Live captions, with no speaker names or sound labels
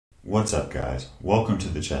What's up, guys? Welcome to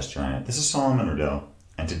the Chess Giant. This is Solomon Riddell,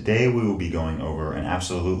 and today we will be going over an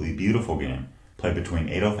absolutely beautiful game played between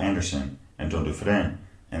Adolf Anderssen and John Dufresne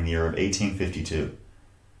in the year of 1852.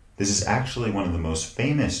 This is actually one of the most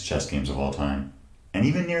famous chess games of all time, and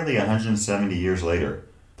even nearly 170 years later,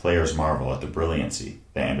 players marvel at the brilliancy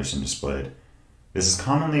that Anderssen displayed. This is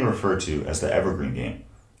commonly referred to as the Evergreen Game,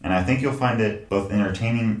 and I think you'll find it both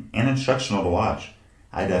entertaining and instructional to watch.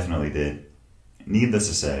 I definitely did. Needless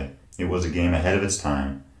to say, it was a game ahead of its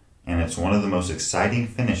time, and it's one of the most exciting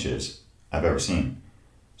finishes I've ever seen.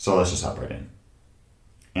 So let's just hop right in.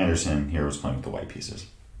 Anderssen here was playing with the white pieces.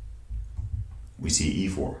 We see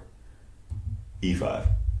e4, e5,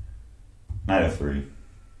 knight f3,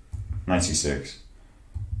 knight c6,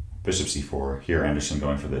 bishop c4. Here Anderssen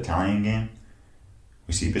going for the Italian game.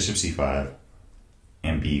 We see bishop c5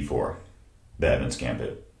 and b4, the Evans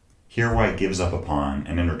gambit. Here white gives up a pawn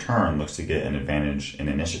and in return looks to get an advantage in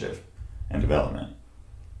initiative and development.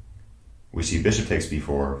 We see bishop takes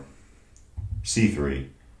b4, c3,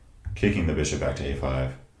 kicking the bishop back to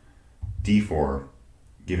a5, d4,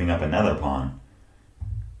 giving up another pawn,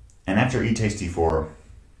 and after e takes d4,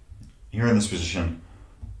 here in this position,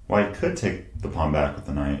 white could take the pawn back with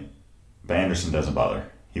the knight, but Anderssen doesn't bother.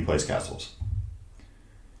 He plays castles.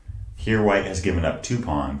 Here white has given up two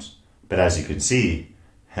pawns, but as you can see,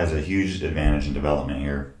 has a huge advantage in development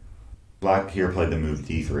here. Black here played the move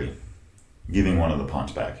d3, giving one of the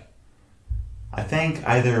pawns back. I think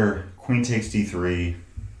either queen takes d3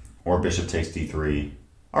 or bishop takes d3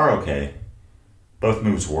 are okay. Both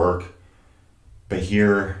moves work, but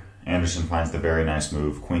here Anderssen finds the very nice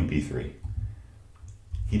move, queen b3.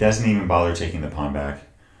 He doesn't even bother taking the pawn back.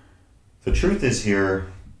 The truth is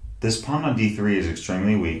here, this pawn on d3 is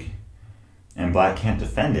extremely weak, and black can't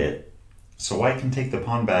defend it, so white can take the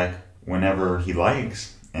pawn back whenever he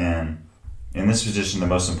likes. And in this position, the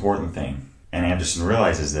most important thing, and Anderssen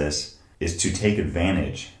realizes this, is to take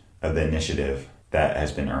advantage of the initiative that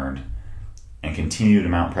has been earned and continue to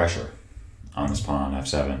mount pressure on this pawn on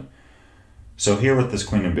f7. So here with this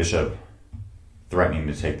queen and bishop threatening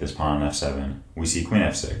to take this pawn on f7, we see queen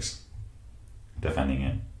f6, defending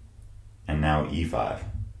it, and now e5,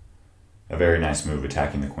 a very nice move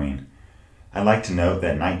attacking the queen. I'd like to note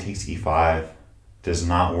that knight takes e5 does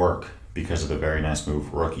not work because of the very nice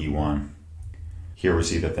move rook e1. Here we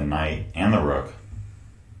see that the knight and the rook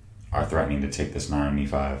are threatening to take this knight on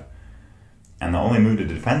e5. And the only move to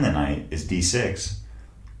defend the knight is d6.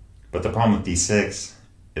 But the problem with d6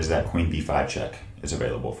 is that queen b5 check is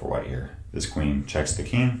available for white here. This queen checks the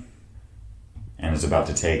king and is about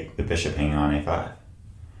to take the bishop hanging on a5.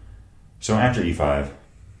 So after e5,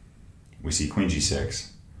 we see queen g6,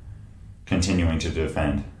 continuing to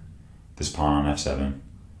defend this pawn on f7.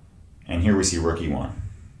 And here we see rook e1,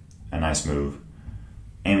 a nice move,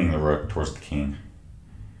 aiming the rook towards the king.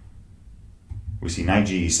 We see knight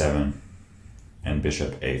g7 and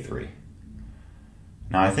bishop a3.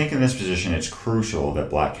 Now I think in this position it's crucial that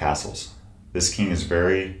black castles. This king is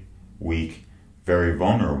very weak, very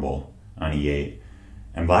vulnerable on e8,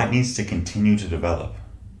 and black needs to continue to develop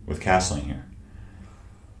with castling here.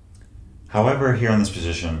 However, here in this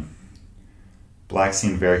position, black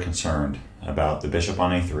seemed very concerned about the bishop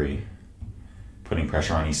on a3, putting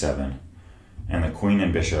pressure on e7, and the queen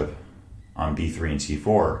and bishop on b3 and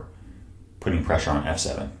c4, putting pressure on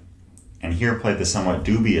f7. And here played the somewhat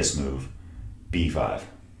dubious move, b5.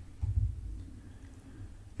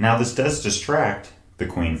 Now this does distract the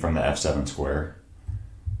queen from the f7 square,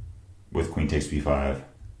 with queen takes b5,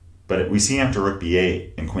 but we see after rook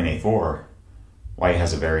b8 and queen a4, white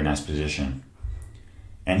has a very nice position.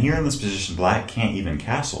 And here in this position, black can't even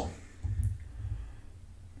castle.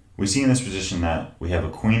 We see in this position that we have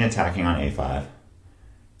a queen attacking on a5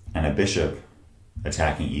 and a bishop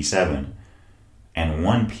attacking e7 and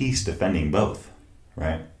one piece defending both,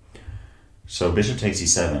 right? So bishop takes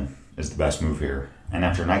e7 is the best move here. And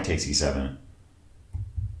after knight takes e7,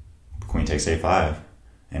 queen takes a5,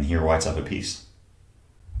 and here white's up a piece.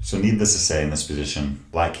 So needless to say, in this position,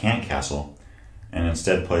 black can't castle and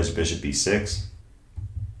instead plays bishop b6.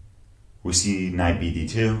 We see knight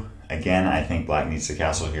bd2. Again, I think black needs to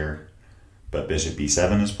castle here, but bishop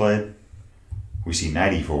b7 is played. We see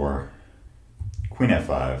knight e4, queen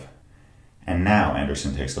f5, and now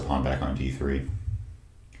Anderssen takes the pawn back on d3.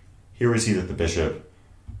 Here we see that the bishop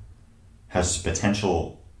has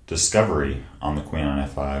potential discovery on the queen on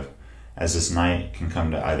f5, as this knight can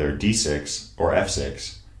come to either d6 or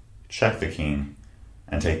f6, check the king,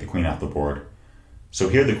 and take the queen off the board. So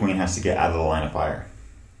here the queen has to get out of the line of fire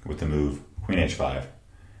with the move queen h5.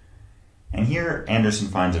 And here Anderssen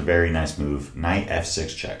finds a very nice move, knight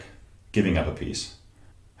f6 check, giving up a piece.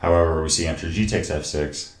 However, we see after g takes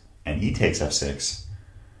f6 and e takes f6,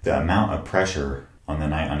 the amount of pressure on the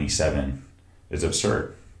knight on e7 is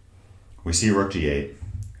absurd. We see rook g8.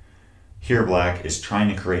 Here black is trying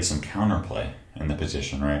to create some counterplay in the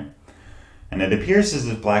position, right? And it appears as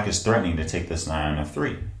if black is threatening to take this knight on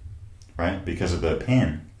f3, right? Because of the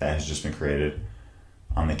pin that has just been created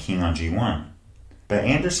on the king on g1. But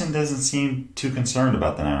Anderssen doesn't seem too concerned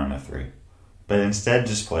about the knight on f3, but instead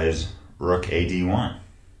just plays rook a d1.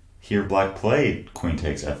 Here black played queen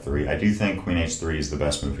takes f3. I do think queen h3 is the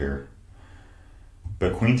best move here.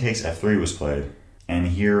 But queen takes f3 was played, and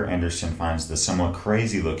here Anderssen finds the somewhat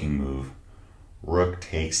crazy looking move, rook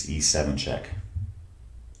takes e7 check,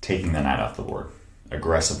 taking the knight off the board,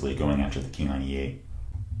 aggressively going after the king on e8.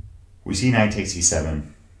 We see knight takes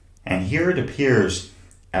e7, and here it appears,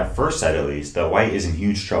 at first sight at least, that white is in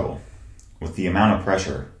huge trouble. With the amount of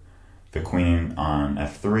pressure, the queen on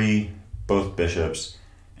f3, both bishops,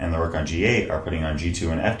 and the rook on g8 are putting on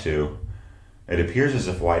g2 and f2, it appears as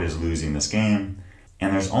if white is losing this game,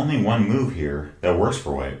 and there's only one move here that works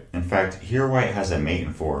for white. In fact, here white has a mate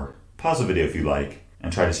in 4. Pause the video if you like,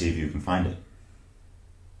 and try to see if you can find it.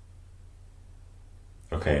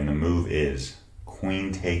 Okay, and the move is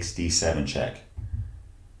queen takes d7 check.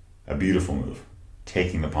 A beautiful move,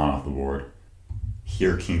 taking the pawn off the board.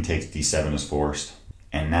 Here king takes d7 is forced,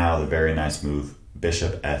 and now the very nice move,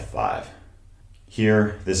 bishop f5.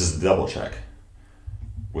 Here, this is the double check,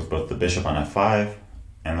 with both the bishop on f5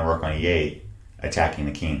 and the rook on e8 attacking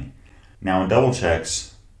the king. Now in double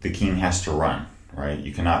checks, the king has to run, right?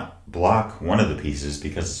 You cannot block one of the pieces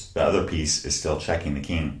because the other piece is still checking the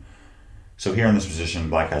king. So here in this position,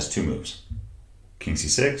 black has two moves, king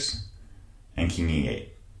c6 and king e8.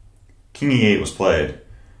 King e8 was played,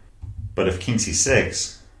 but if king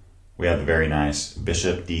c6, we have the very nice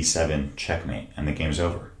bishop d7 checkmate, and the game's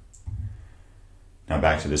over. Now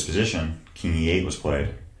back to this position, king e8 was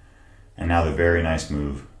played, and now the very nice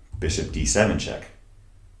move, bishop d7 check.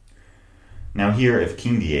 Now here, if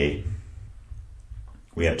king d8,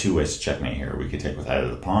 we have two ways to checkmate here. We could take with either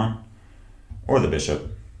the pawn or the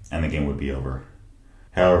bishop, and the game would be over.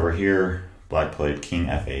 However, here, black played king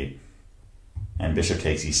f8, and bishop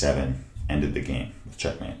takes e7 ended the game with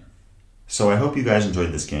checkmate. So I hope you guys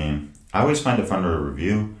enjoyed this game. I always find it fun to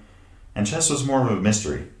review, and chess was more of a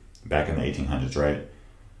mystery back in the 1800s, right?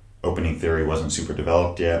 Opening theory wasn't super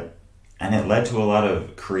developed yet, and it led to a lot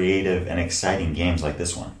of creative and exciting games like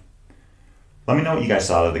this one. Let me know what you guys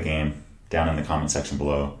thought of the game down in the comment section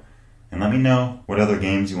below, and let me know what other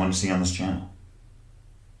games you want to see on this channel.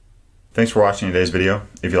 Thanks for watching today's video.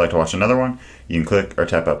 If you'd like to watch another one, you can click or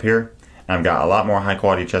tap up here, and I've got a lot more high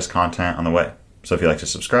quality chess content on the way. So if you'd like to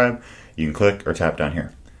subscribe, you can click or tap down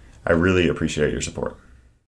here. I really appreciate your support.